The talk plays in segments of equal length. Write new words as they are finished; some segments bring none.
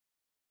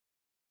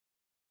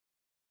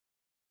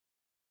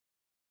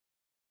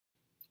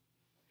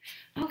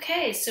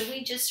Okay, so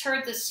we just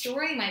heard the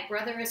story. My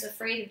brother is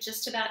afraid of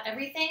just about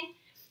everything.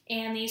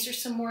 And these are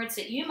some words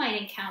that you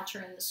might encounter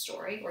in the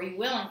story, or you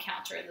will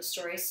encounter in the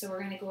story. So we're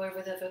going to go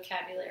over the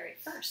vocabulary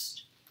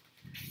first.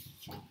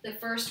 The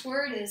first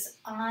word is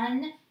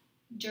underneath.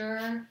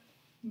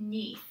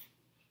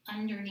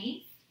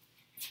 Underneath.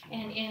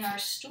 And in our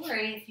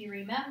story, if you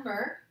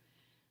remember,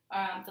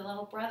 the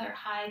little brother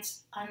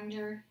hides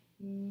underneath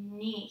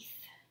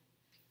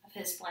of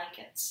his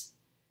blankets.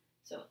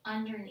 So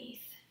underneath.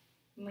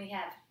 And we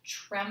have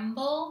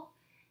tremble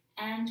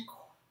and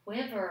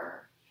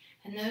quiver.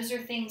 And those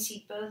are things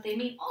they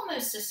mean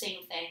almost the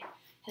same thing.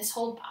 His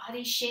whole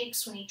body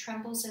shakes when he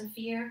trembles in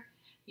fear.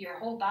 Your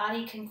whole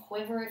body can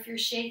quiver if you're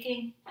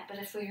shaking. But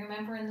if we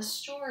remember in the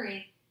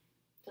story,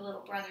 the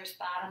little brother's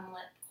bottom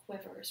lip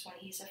quivers when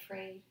he's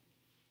afraid.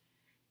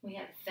 We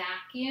have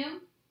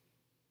vacuum,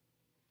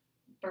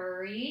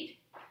 buried,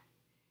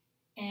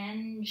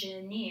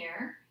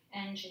 engineer.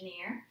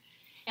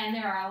 And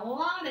there are a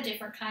lot of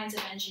different kinds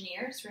of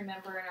engineers.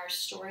 Remember in our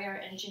story, our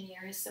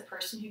engineer is the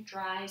person who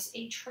drives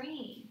a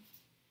train.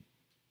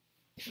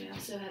 We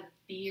also have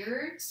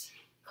beards,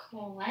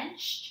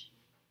 clenched,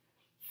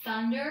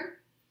 thunder,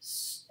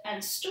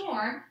 and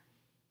storm.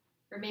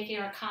 We're making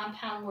our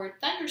compound word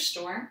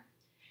thunderstorm.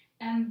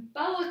 And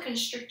boa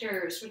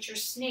constrictors, which are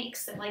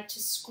snakes that like to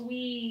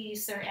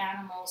squeeze their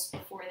animals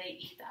before they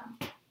eat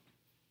them.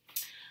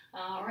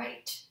 All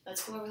right,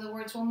 let's go over the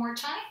words one more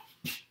time.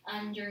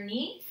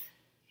 Underneath,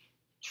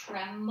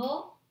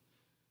 tremble,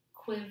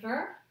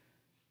 quiver,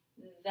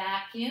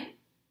 vacuum,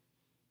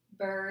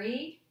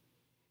 buried,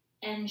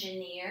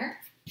 engineer,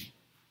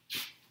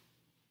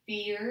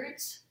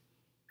 beards,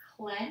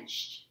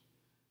 clenched,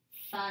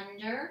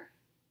 thunder,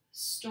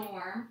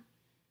 storm,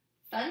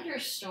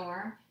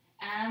 thunderstorm,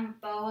 and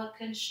boa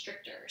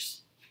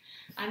constrictors.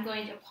 I'm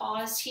going to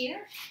pause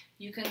here.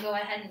 You can go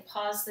ahead and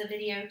pause the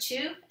video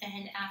too,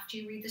 and after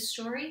you read the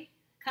story,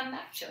 come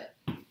back to it.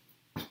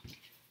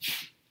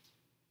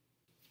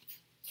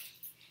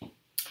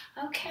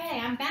 Okay,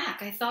 I'm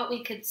back. I thought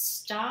we could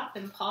stop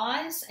and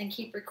pause and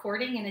keep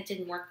recording, and it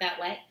didn't work that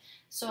way.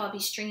 So I'll be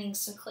stringing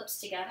some clips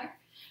together.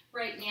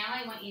 Right now,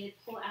 I want you to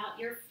pull out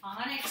your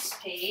phonics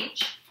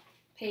page,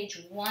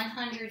 page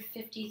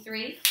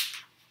 153.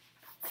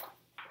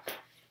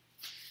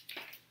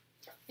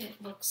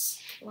 It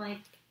looks like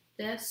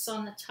this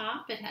on the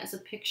top. It has a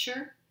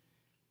picture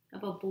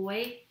of a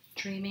boy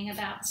dreaming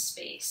about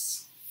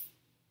space.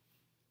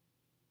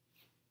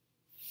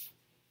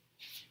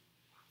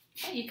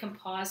 Okay, you can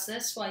pause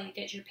this while you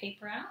get your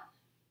paper out.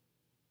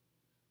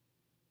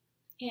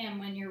 And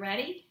when you're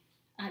ready,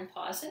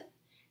 unpause it,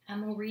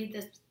 and we'll read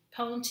the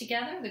poem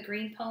together, the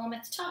green poem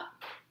at the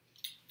top.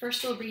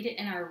 First, we'll read it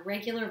in our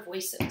regular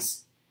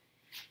voices.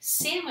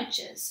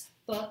 Sandwiches,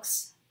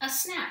 books, a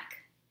snack.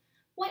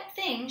 What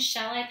things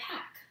shall I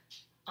pack?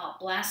 I'll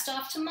blast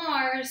off to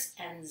Mars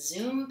and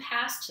zoom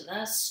past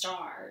the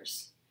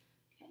stars.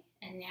 Okay,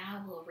 and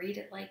now we'll read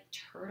it like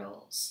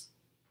turtles.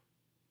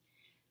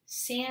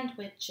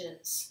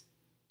 Sandwiches,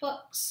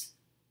 books,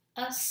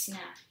 a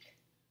snack.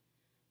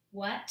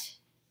 What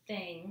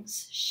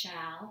things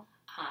shall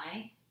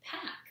I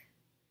pack?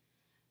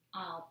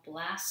 I'll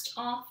blast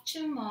off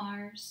to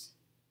Mars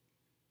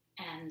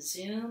and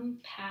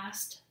zoom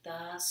past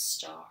the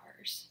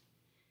stars.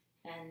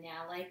 And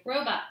now like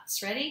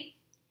robots, ready?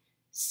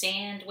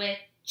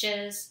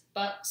 Sandwiches,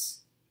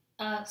 books,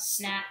 a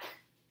snack.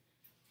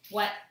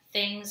 What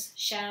things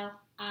shall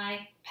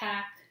I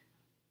pack?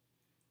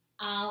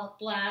 I'll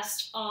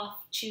blast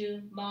off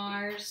to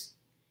Mars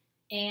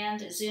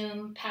and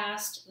zoom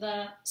past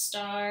the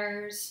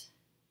stars.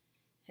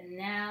 And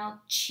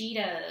now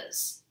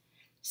cheetahs.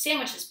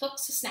 Sandwiches,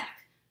 books, a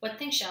snack. What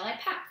things shall I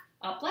pack?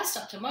 I'll blast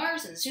off to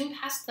Mars and zoom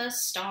past the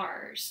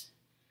stars.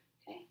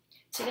 Okay.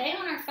 Today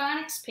on our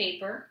phonics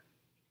paper,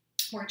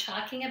 we're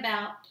talking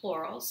about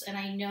plurals. And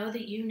I know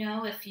that you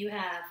know if you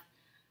have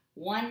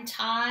one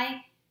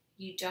tie,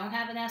 you don't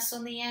have an S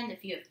on the end.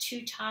 If you have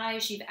two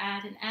ties, you've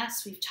added an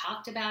S. We've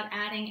talked about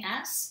adding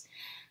S.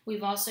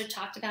 We've also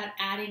talked about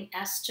adding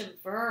S to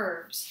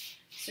verbs.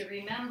 So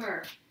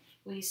remember,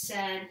 we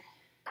said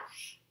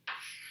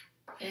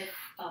if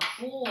a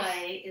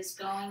boy is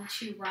going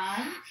to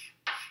run,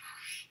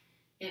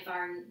 if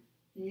our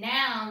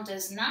noun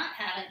does not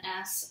have an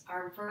S,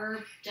 our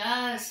verb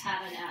does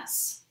have an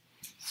S.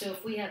 So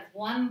if we have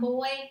one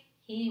boy,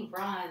 he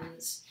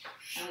runs.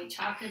 And we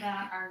talked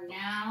about our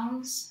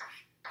nouns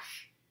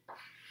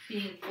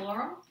being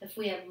plural. If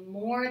we have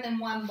more than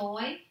one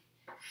boy,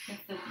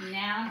 if the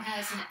noun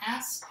has an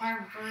S,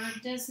 our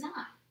verb does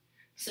not.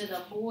 So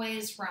the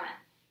boys run.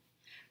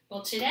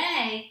 Well,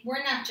 today,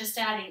 we're not just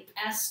adding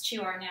S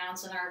to our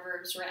nouns and our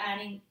verbs, we're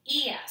adding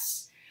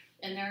ES.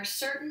 And there are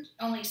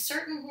only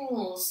certain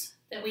rules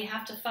that we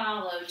have to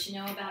follow to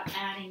know about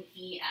adding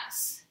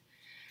ES.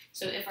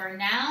 So if our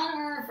noun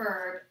or our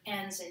verb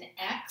ends in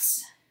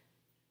X,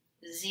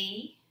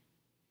 Z,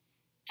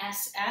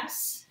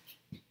 SS,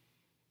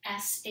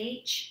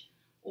 SH,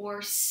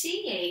 or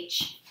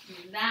CH,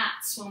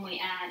 that's when we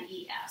add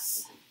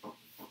ES.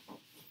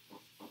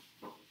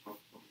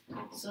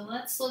 So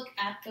let's look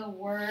at the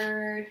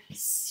word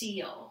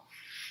seal.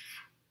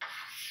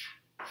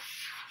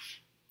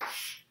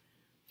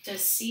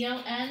 Does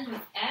seal end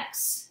with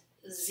X,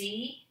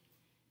 Z,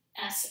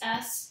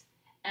 SS,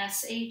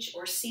 SH,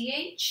 or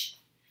CH?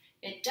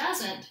 It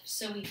doesn't,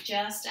 so we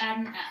just add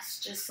an S,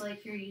 just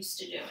like you're used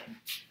to doing.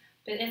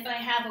 But if I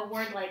have a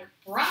word like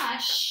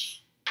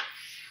brush,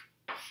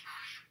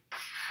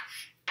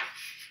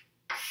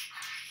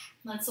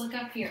 let's look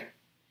up here.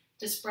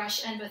 Does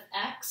brush end with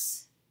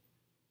X,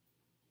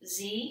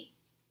 Z,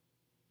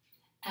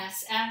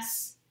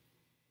 SS,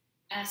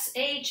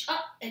 SH?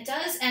 Oh, it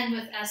does end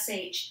with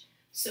SH.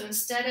 So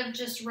instead of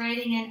just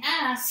writing an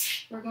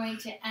S, we're going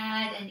to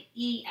add an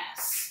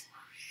ES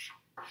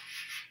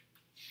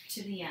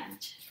to the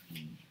end.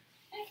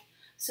 Okay.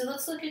 So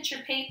let's look at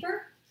your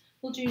paper.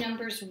 We'll do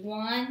numbers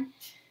 1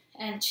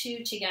 and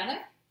 2 together.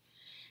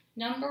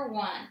 Number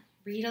 1,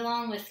 read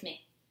along with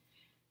me.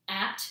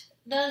 At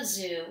the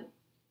zoo,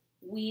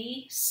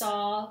 we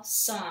saw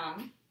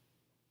some,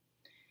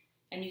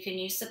 and you can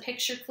use the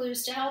picture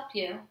clues to help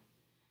you.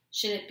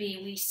 Should it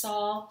be we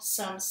saw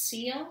some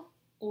seal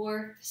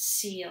or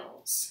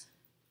seals?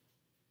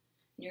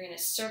 You're going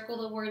to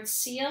circle the word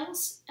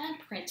seals and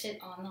print it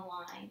on the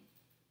line.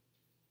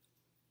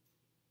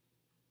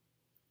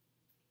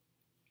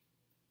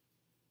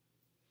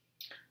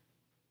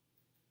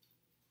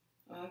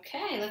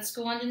 Okay, let's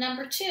go on to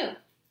number 2.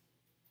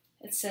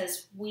 It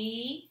says,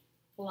 we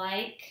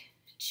like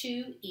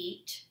to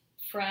eat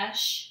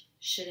fresh.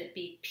 Should it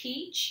be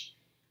peach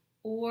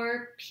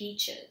or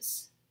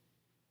peaches?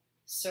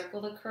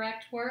 Circle the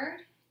correct word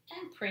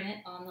and print it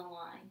on the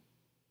line.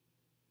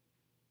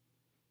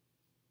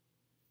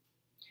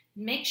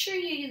 Make sure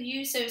you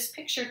use those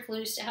picture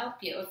clues to help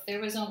you. If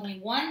there was only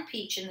one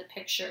peach in the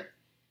picture,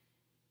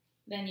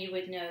 then you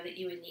would know that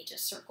you would need to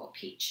circle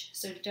peach.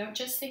 So don't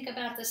just think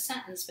about the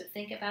sentence, but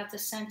think about the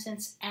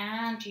sentence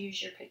and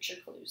use your picture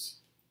clues.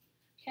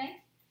 Okay?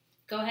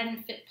 Go ahead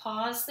and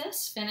pause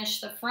this, finish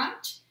the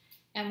front,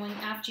 and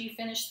after you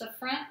finish the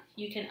front,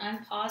 you can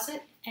unpause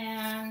it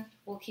and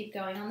we'll keep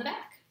going on the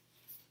back.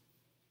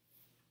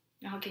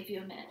 I'll give you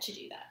a minute to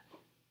do that.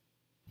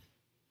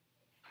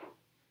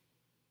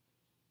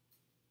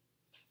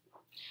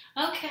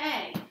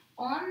 Okay,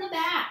 on the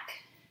back,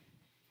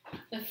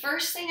 the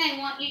first thing I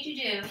want you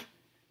to do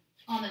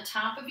on the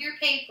top of your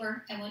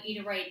paper, I want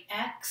you to write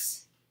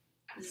X,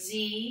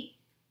 Z,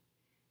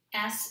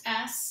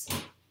 SS,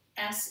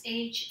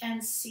 SH,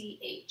 and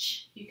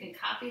CH. You can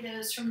copy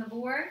those from the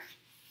board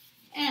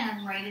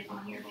and write it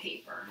on your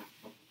paper.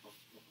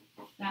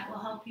 That will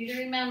help you to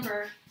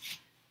remember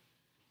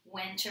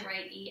when to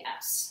write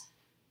ES.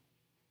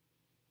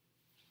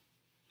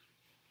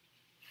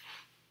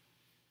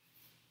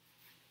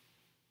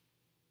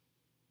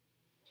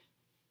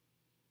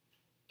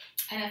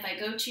 And if I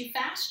go too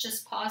fast,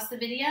 just pause the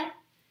video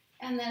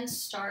and then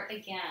start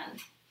again.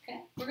 Okay,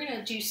 we're going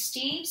to do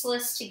Steve's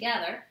list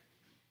together,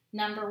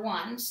 number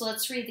 1. So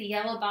let's read the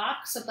yellow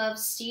box above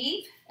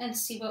Steve and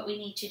see what we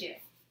need to do.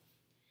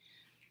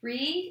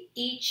 Read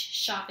each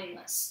shopping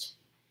list.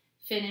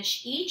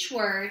 Finish each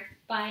word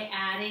by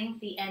adding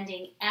the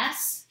ending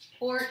S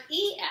or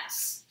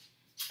ES.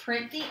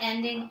 Print the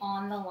ending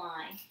on the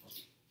line.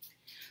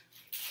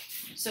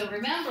 So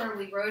remember,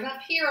 we wrote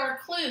up here our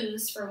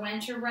clues for when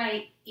to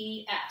write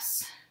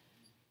ES.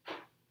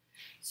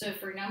 So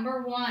for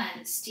number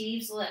 1,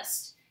 Steve's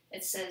list,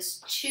 it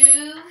says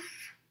to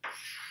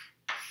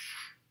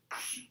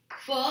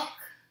book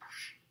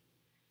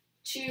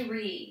to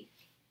read.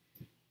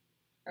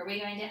 Are we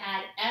going to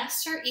add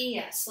S or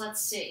ES?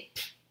 Let's see.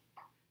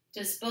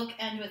 Does book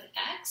end with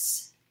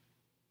X,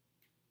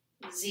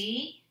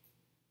 Z,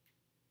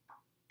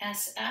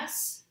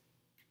 SS,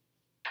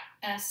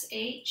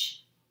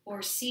 SH,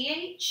 or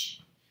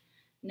CH?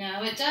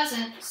 No, it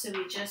doesn't, so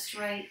we just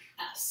write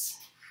S.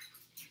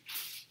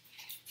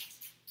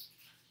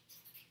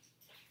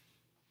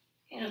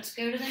 Okay, let's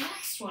go to the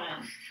next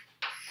one.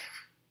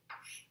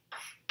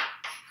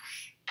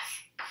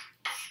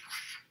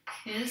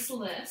 His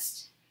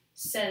list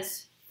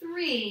says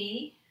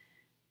 3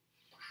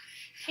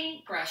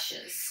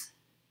 paintbrushes.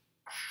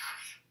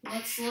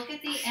 Let's look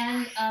at the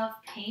end of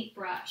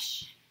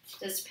paintbrush.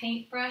 Does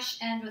paintbrush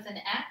end with an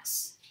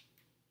X,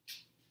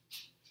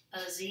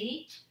 a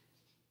Z,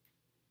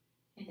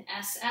 an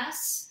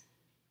SS,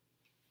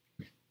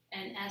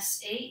 an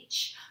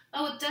SH?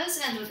 Oh, it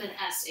does end with an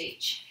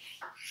SH.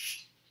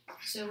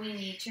 So we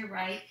need to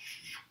write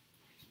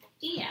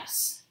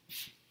ES.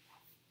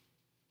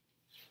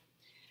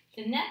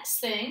 The next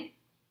thing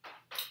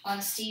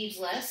on Steve's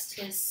list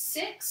is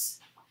 6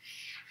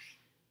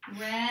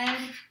 red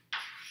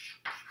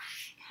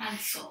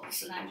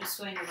pencils. And I'm just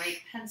going to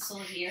write pencil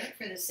here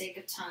for the sake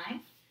of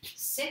time.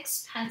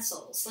 6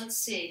 pencils. Let's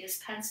see. Does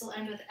pencil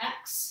end with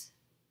X?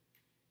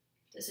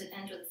 Does it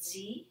end with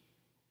Z?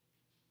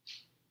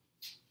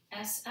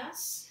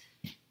 SS?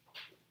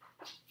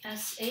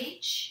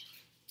 SH?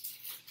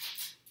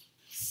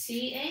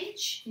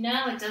 CH?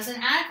 No, it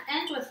doesn't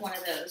end with one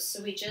of those.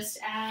 So we just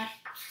add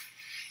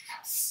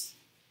S.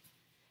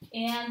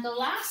 And the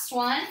last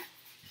one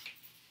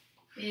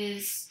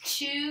is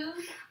 2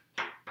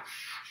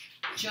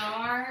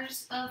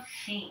 jars of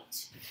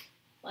paint.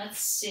 Let's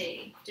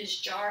see. Does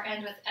jar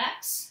end with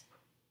X?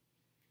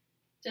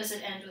 Does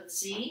it end with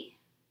Z?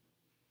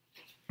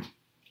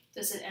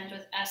 Does it end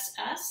with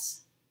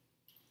SS?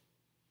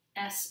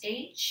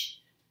 SH?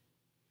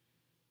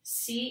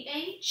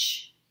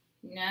 CH?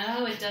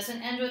 No, it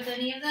doesn't end with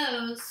any of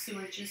those, so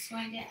we're just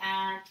going to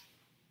add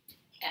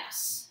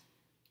S.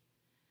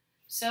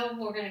 So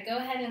we're going to go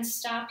ahead and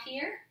stop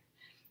here.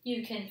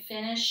 You can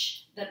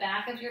finish the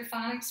back of your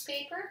phonics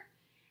paper,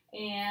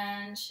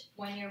 and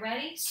when you're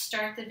ready,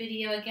 start the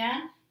video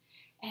again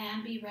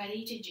and be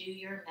ready to do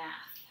your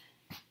math.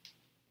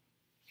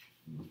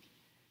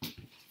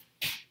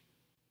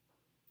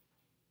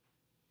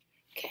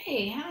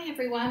 Okay, hi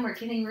everyone, we're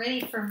getting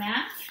ready for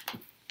math.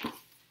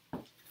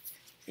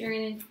 You're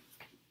going to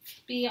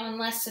be on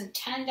lesson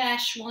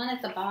 10-1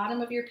 at the bottom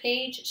of your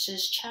page. It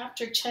says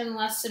chapter 10,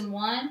 lesson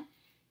 1,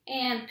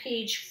 and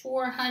page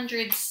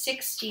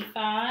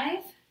 465.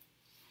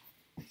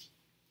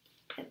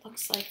 It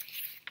looks like,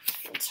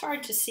 it's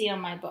hard to see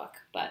on my book,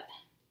 but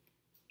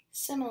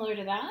similar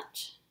to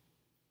that.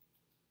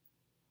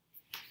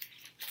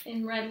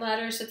 In red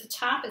letters at the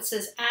top, it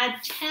says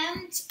add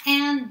tens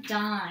and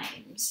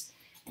dimes.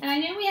 And I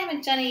know we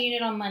haven't done a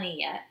unit on money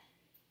yet,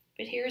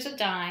 but here's a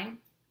dime.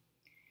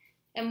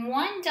 And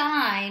 1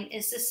 dime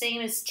is the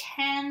same as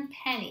 10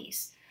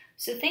 pennies.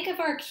 So think of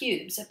our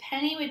cubes. A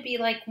penny would be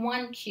like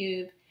 1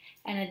 cube,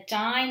 and a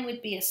dime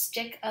would be a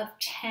stick of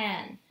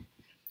 10.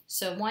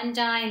 So 1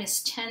 dime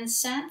is 10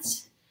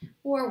 cents,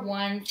 or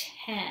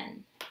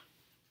 1/10.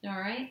 All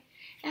right?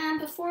 And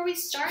before we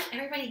start,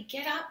 everybody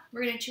get up.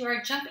 We're going to do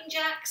our jumping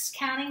jacks,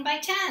 counting by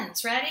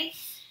tens. Ready?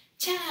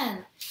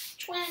 10,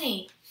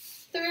 20,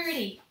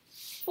 30,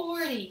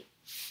 40,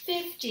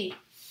 50,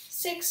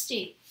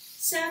 60,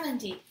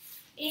 70,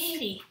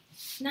 80,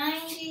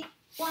 90,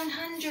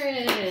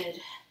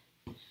 100.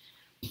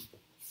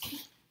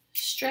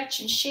 Stretch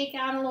and shake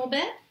out a little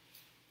bit.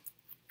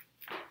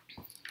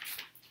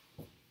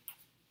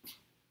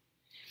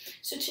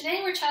 So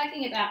today we're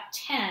talking about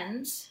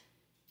tens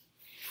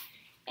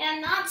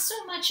and not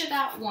so much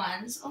about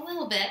ones, a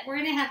little bit. We're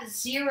going to have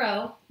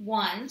 0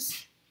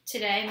 ones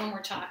today when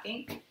we're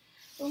talking.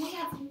 When we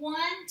have 1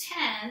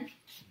 10,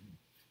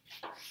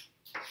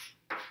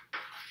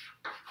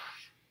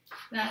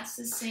 that's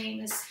the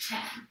same as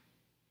 10.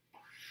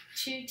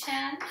 2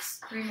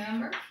 tens,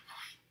 remember,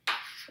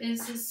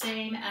 is the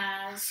same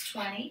as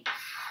 20.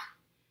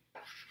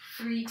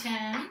 3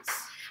 tens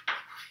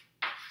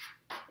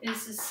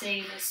is the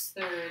same as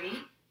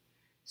 30.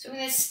 So we're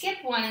going to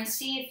skip one and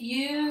see if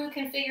you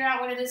can figure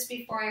out what it is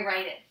before I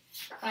write it.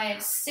 If I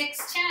have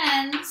 6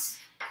 tens,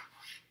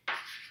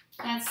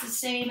 that's the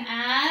same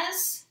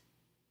as,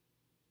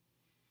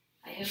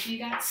 I hope you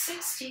got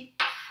 60.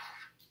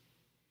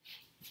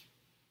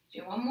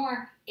 Do one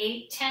more.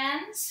 8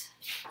 tens.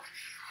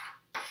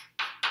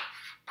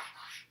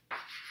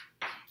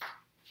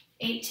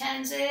 8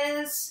 tens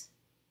is,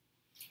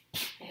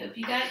 I hope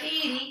you got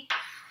 80.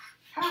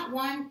 How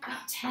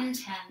about 10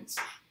 tens?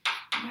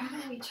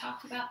 Remember we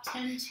talked about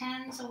 10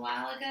 tens a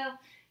while ago?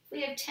 If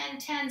we have 10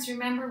 tens,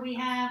 remember we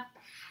have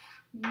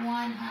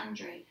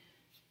 100.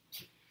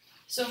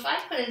 So if I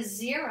put a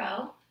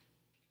 0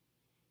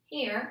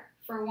 here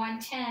for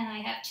 110,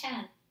 I have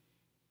 10.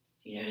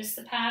 You notice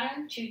the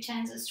pattern? 2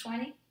 tens is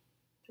 20,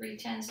 3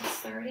 tens is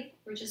 30.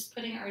 We're just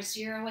putting our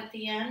 0 at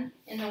the end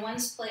in the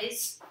ones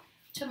place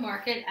to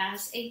mark it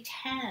as a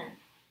 10.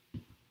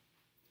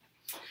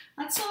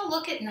 Let's all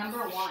look at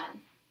number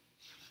 1.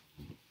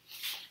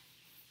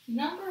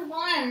 Number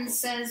 1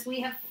 says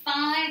we have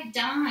 5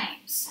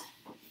 dimes.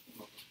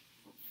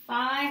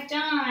 5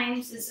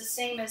 dimes is the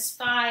same as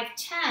 5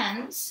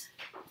 tens.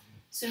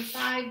 So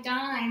 5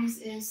 dimes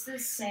is the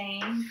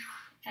same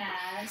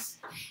as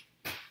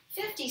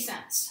 50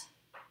 cents.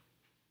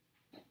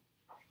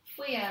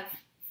 We have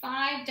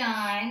 5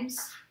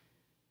 dimes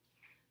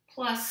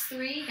plus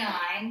 3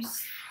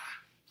 dimes.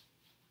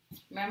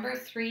 Remember,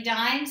 3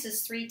 dimes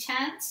is 3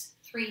 tenths.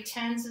 3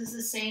 tenths is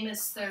the same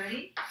as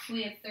 30.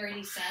 We have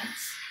 30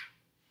 cents.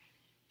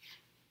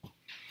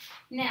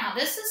 Now,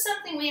 this is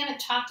something we haven't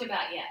talked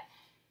about yet.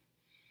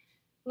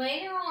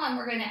 Later on,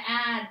 we're going to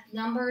add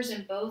numbers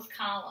in both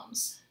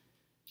columns.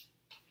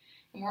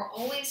 And we're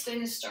always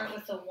going to start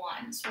with the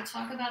ones. We'll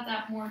talk about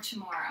that more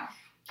tomorrow.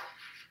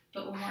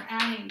 But when we're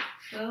adding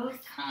both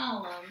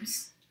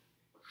columns,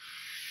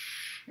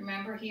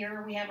 remember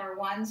here we have our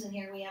ones and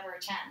here we have our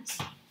tens.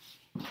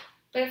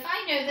 But if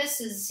I know this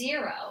is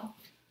 0,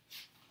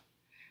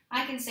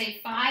 I can say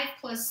 5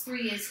 plus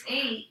 3 is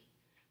 8.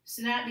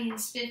 So that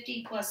means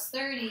 50 plus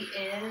 30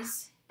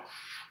 is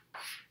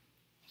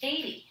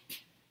 80.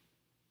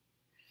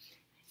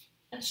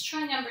 Let's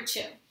try number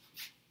 2.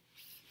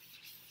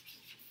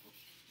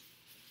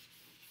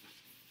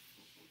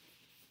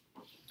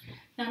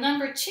 Now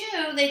number 2,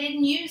 they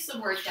didn't use the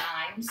word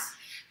dimes.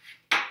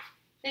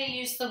 They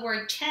used the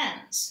word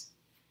tens.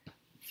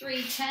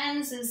 3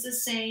 tens is the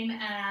same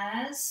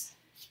as,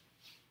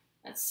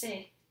 let's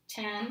see,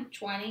 10,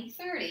 20,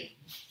 30.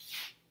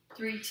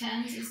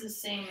 3/10 is the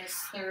same as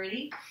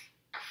 30.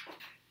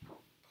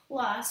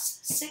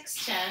 Plus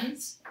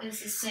 6/10 is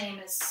the same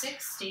as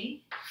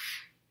 60.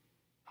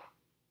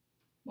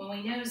 Well,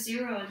 we know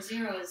 0 and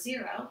 0 is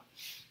 0.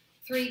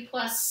 3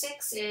 plus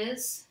 6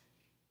 is,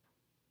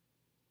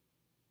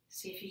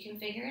 see if you can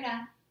figure it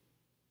out.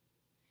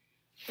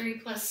 3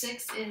 plus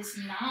 6 is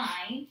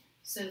 9.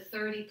 So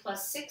 30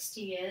 plus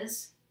 60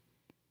 is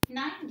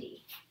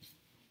 90.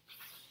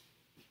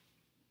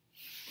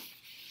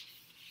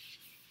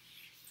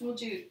 We'll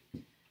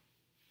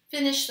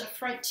finish the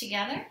front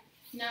together.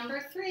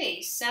 Number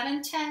 3,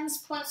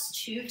 7/10 plus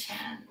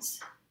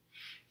 2/10.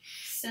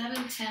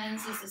 7/10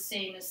 is the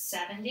same as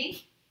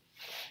 70.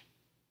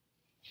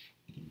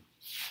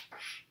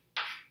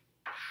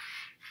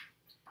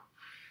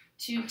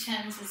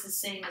 2/10 is the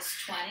same as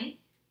 20.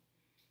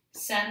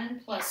 7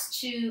 plus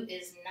 2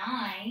 is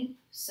 9,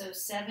 so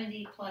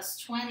 70 plus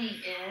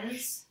 20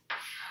 is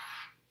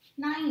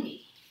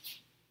 90.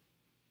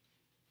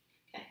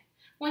 Okay,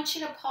 I want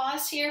you to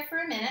pause here for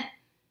a minute.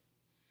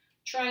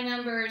 Try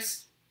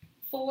numbers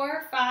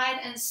 4, 5,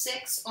 and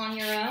 6 on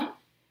your own.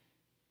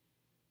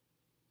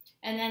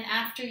 And then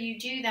after you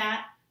do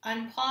that,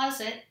 unpause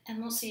it, and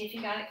we'll see if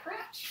you got it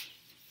correct.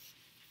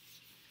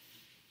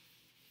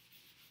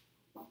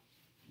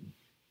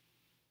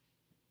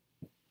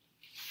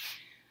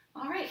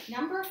 All right,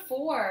 number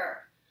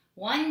 4,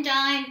 1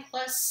 dime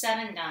plus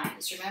 7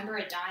 dimes. Remember,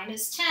 a dime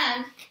is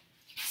 10,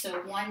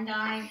 so 1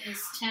 dime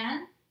is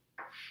 10.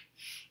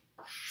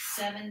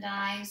 7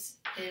 dimes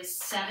is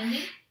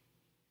 70.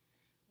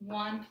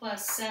 1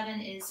 plus 7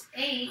 is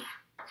 8,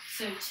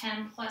 so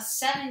 10 plus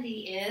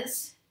 70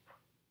 is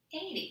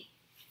 80.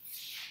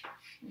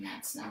 And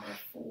that's number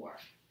 4.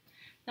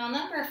 Now,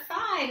 number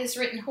 5 is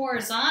written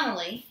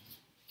horizontally.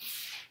 It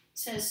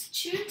says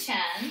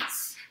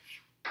 2/10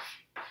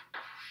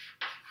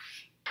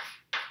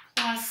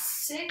 plus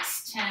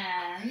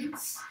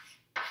 6/10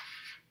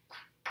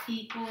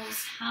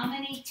 equals how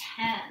many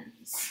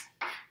tens?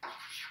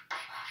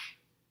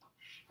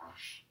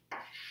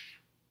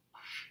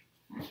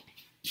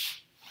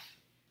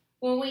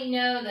 Well, we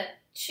know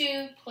that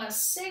 2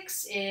 plus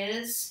 6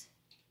 is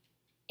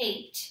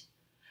 8.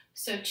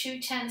 So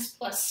 2/10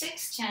 plus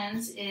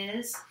 6/10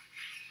 is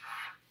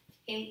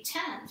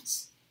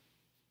 8/10.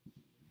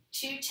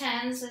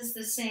 2/10 is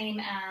the same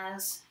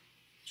as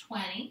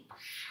 20.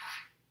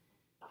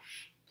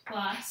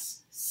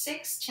 Plus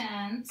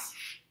 6/10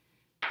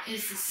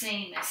 is the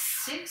same as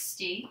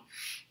 60,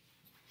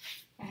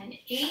 and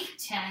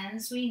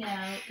 8/10 we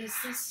know is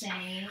the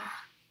same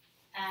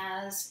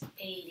as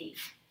 80.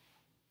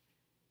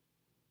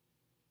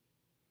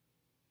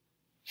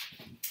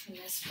 And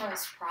this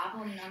was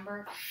problem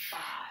number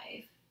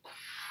 5.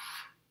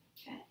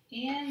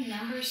 Okay, and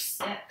number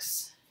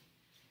 6.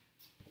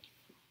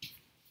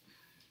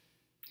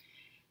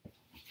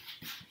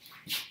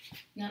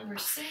 Number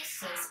 6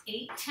 says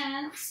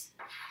 8/10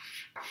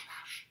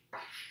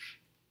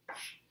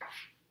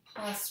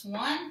 plus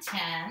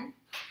 1/10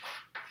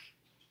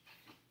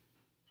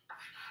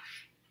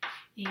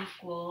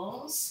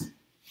 equals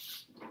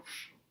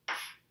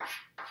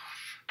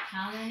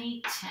how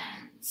many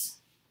tens?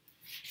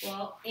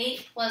 Well,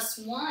 8 plus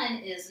 1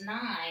 is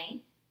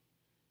 9,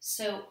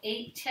 so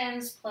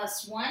 8/10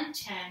 plus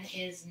 1/10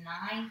 is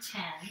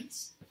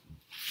 9/10.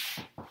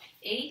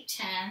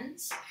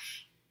 8/10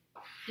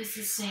 is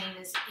the same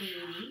as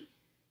 80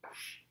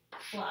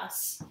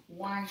 plus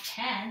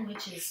 1/10,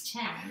 which is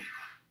 10.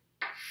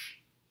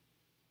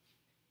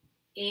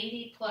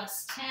 80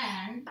 plus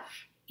 10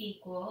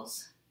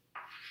 equals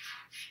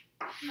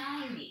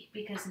 90,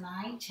 because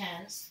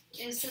 9/10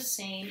 is the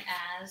same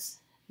as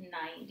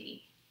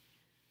 90.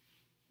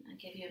 I'll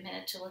give you a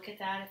minute to look at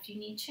that if you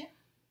need to.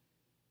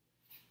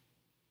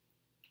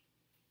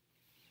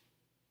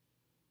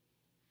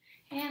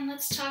 And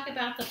let's talk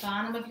about the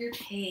bottom of your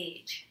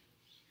page.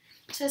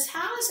 It says,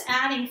 how is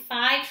adding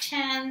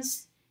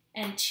 5/10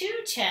 and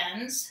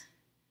 2/10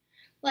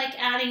 like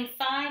adding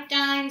 5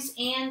 dimes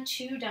and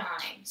 2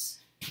 dimes?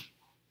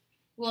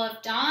 Well,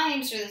 if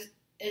dimes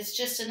is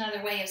just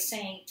another way of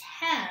saying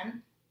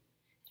 10,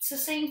 it's the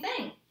same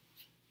thing.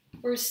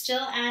 We're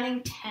still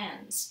adding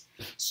tens.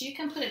 So you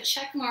can put a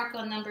check mark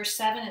on number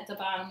 7 at the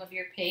bottom of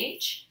your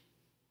page.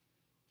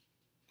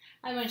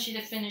 I want you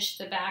to finish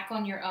the back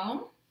on your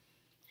own.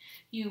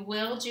 You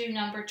will do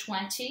number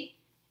 20,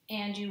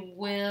 and you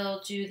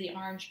will do the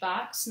orange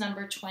box,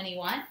 number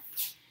 21.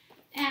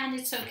 And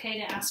it's okay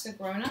to ask a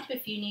grown-up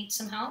if you need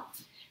some help.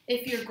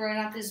 If your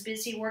grown-up is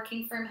busy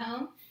working from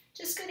home,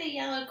 just get a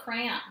yellow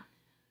crayon.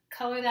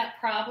 Color that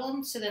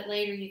problem so that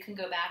later you can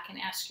go back and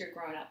ask your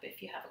grown-up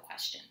if you have a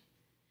question.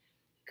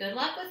 Good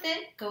luck with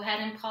it. Go ahead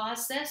and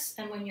pause this,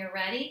 and when you're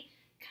ready,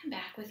 come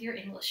back with your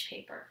English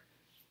paper.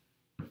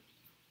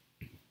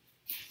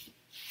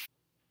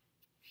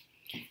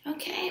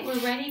 Okay, we're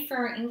ready for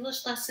our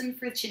English lesson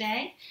for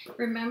today.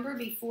 Remember,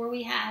 before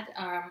we had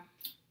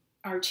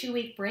our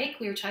 2-week break,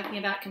 we were talking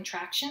about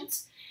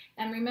contractions.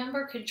 And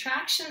remember,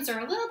 contractions are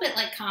a little bit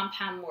like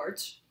compound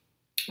words.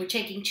 We're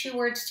taking 2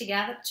 words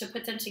together to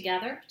put them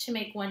together to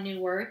make one new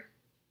word.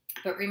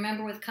 But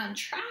remember, with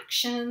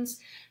contractions,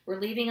 we're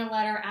leaving a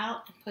letter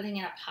out and putting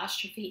an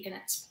apostrophe in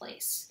its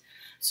place.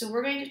 So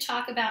we're going to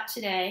talk about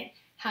today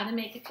how to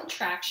make a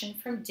contraction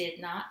from did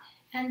not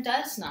and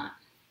does not.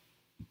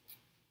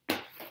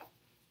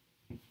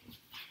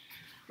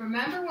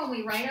 Remember, when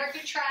we write our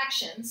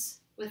contractions,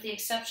 with the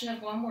exception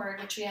of one word,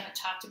 which we haven't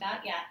talked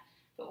about yet,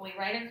 but when we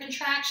write our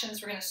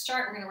contractions, we're going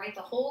to write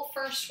the whole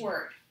first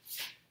word.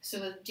 So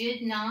with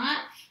did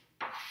not,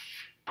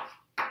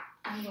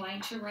 I'm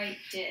going to write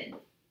did.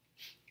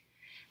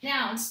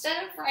 Now, instead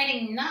of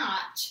writing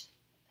not,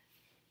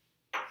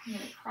 I'm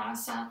going to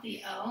cross out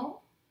the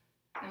O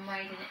and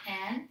write an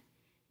N,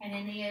 and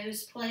in the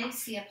O's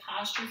place, the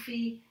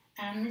apostrophe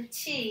and the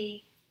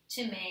T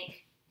to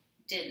make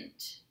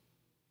didn't.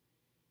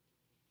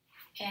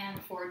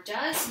 And for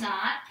does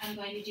not, I'm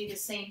going to do the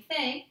same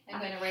thing. I'm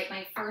going to write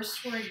my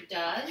first word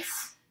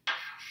does,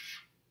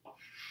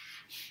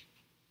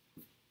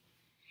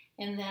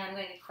 and then I'm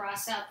going to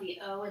cross out the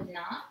O and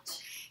not,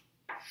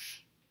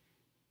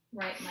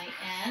 write my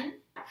N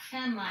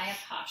and my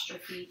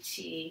apostrophe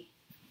T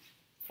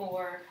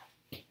for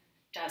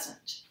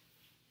doesn't.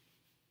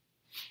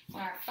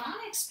 On our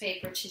phonics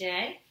paper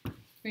today,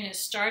 we're going to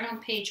start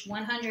on page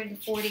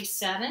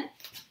 147.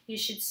 You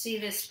should see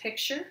this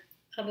picture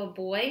of a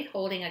boy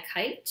holding a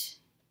kite.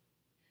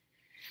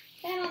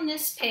 And on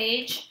this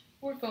page,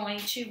 we're going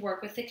to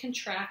work with the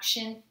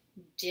contraction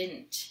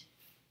didn't.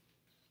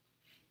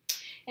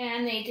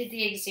 And they did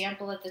the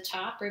example at the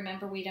top.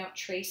 Remember, we don't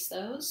trace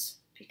those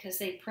because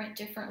they print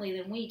differently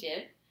than we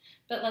did.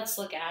 But let's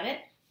look at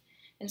it.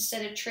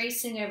 Instead of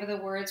tracing over the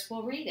words,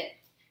 we'll read it.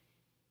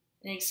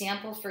 An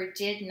example for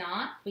did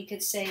not, we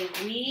could say,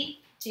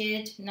 we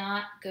did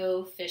not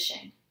go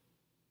fishing.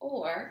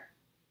 Or,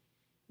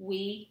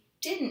 we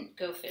didn't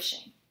go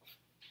fishing.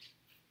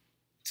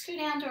 Let's go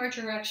down to our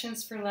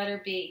directions for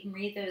letter B and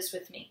read those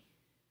with me.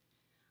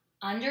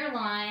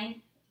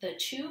 Underline the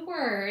two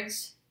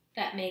words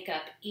that make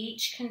up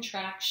each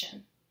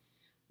contraction.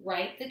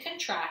 Write the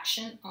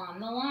contraction on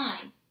the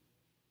line.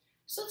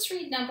 So let's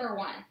read number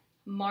 1.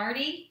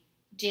 Marty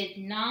did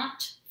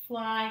not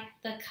fly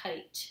the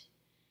kite.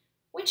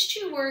 Which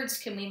two words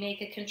can we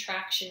make a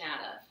contraction out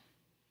of?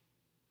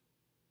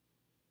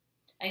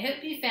 I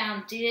hope you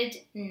found did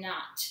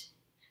not.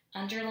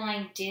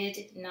 Underline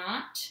did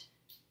not.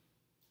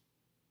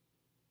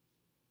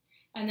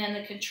 And then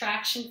the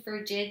contraction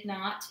for did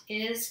not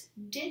is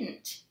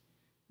didn't.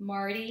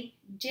 Marty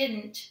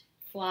didn't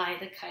fly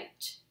the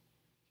kite.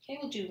 Okay,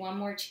 we'll do one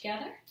more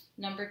together.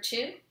 Number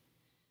 2.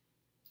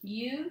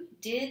 You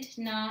did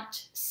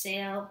not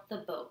sail the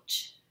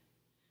boat.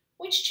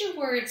 Which two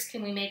words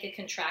can we make a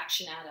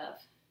contraction out of?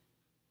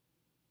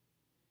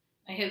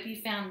 I hope you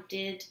found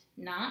did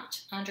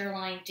not.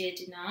 Underline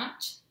did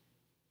not.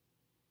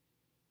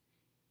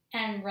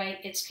 And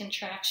write its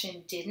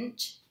contraction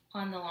didn't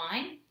on the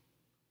line.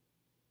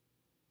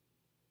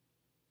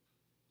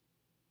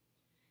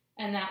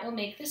 And that will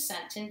make the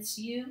sentence,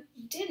 you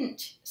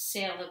didn't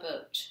sail the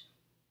boat.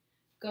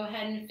 Go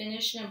ahead and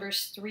finish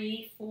numbers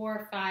 3,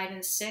 4, 5,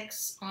 and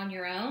 6 on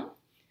your own.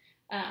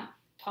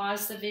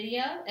 Pause the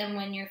video, and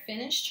when you're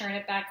finished, turn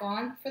it back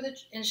on for the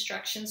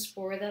instructions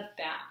for the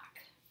back.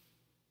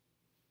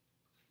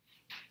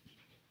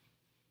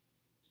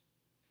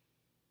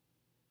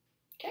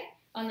 Okay,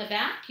 on the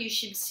back, you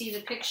should see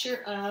the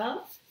picture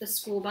of the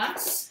school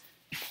bus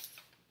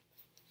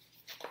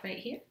right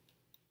here.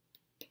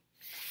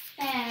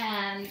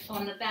 And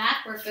on the back,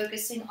 we're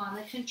focusing on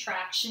the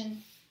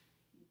contraction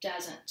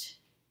doesn't.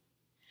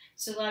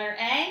 So letter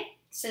A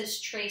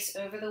says trace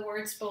over the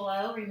words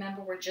below.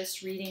 Remember, we're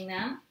just reading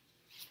them.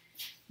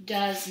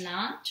 Does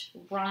not.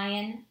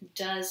 Ryan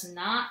does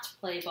not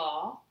play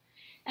ball.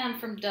 And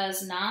from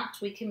does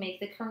not, we can make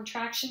the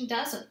contraction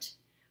doesn't.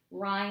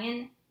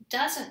 Ryan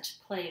doesn't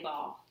play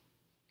ball.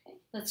 Okay,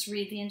 let's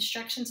read the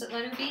instructions at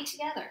letter B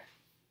together.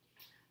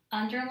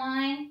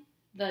 Underline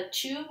the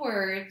two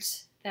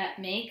words that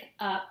make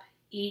up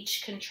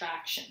each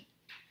contraction.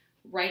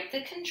 Write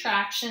the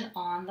contraction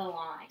on the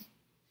line.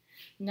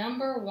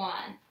 Number 1,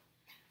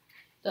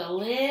 the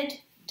lid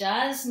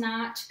does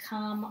not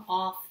come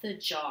off the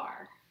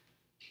jar.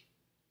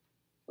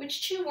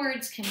 Which two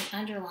words can we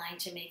underline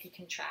to make a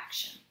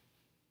contraction?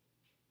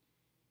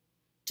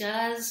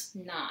 Does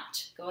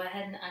not. Go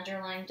ahead and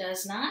underline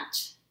does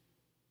not.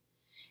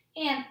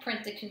 And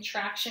print the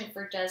contraction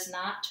for does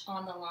not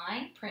on the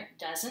line. Print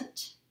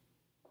doesn't.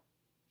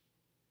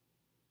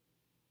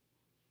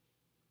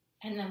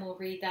 And then we'll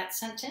read that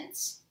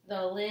sentence.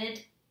 The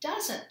lid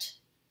doesn't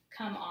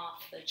come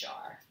off the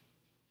jar.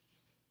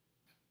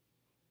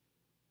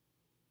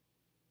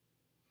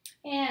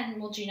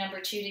 And we'll do number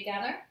 2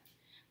 together.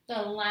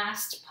 The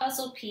last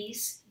puzzle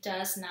piece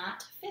does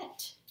not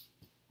fit.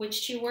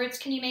 Which two words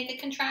can you make a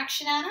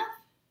contraction out of?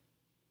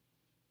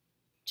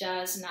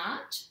 Does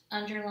not.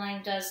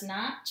 Underline does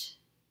not.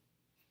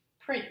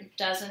 Print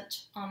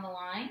doesn't on the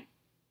line.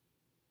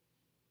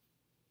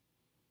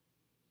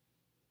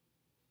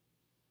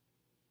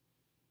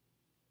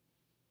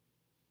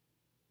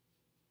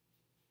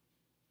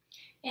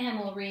 And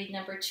we'll read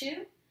number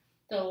 2.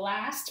 The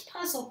last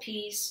puzzle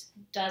piece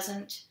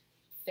doesn't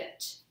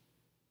fit.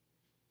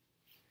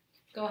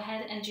 Go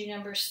ahead and do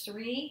numbers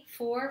 3,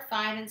 4,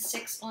 5, and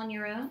 6 on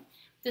your own.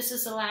 This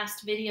is the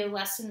last video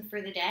lesson for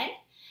the day,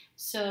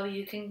 so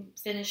you can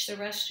finish the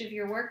rest of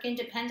your work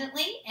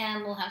independently,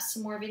 and we'll have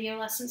some more video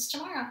lessons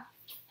tomorrow.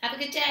 Have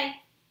a good day.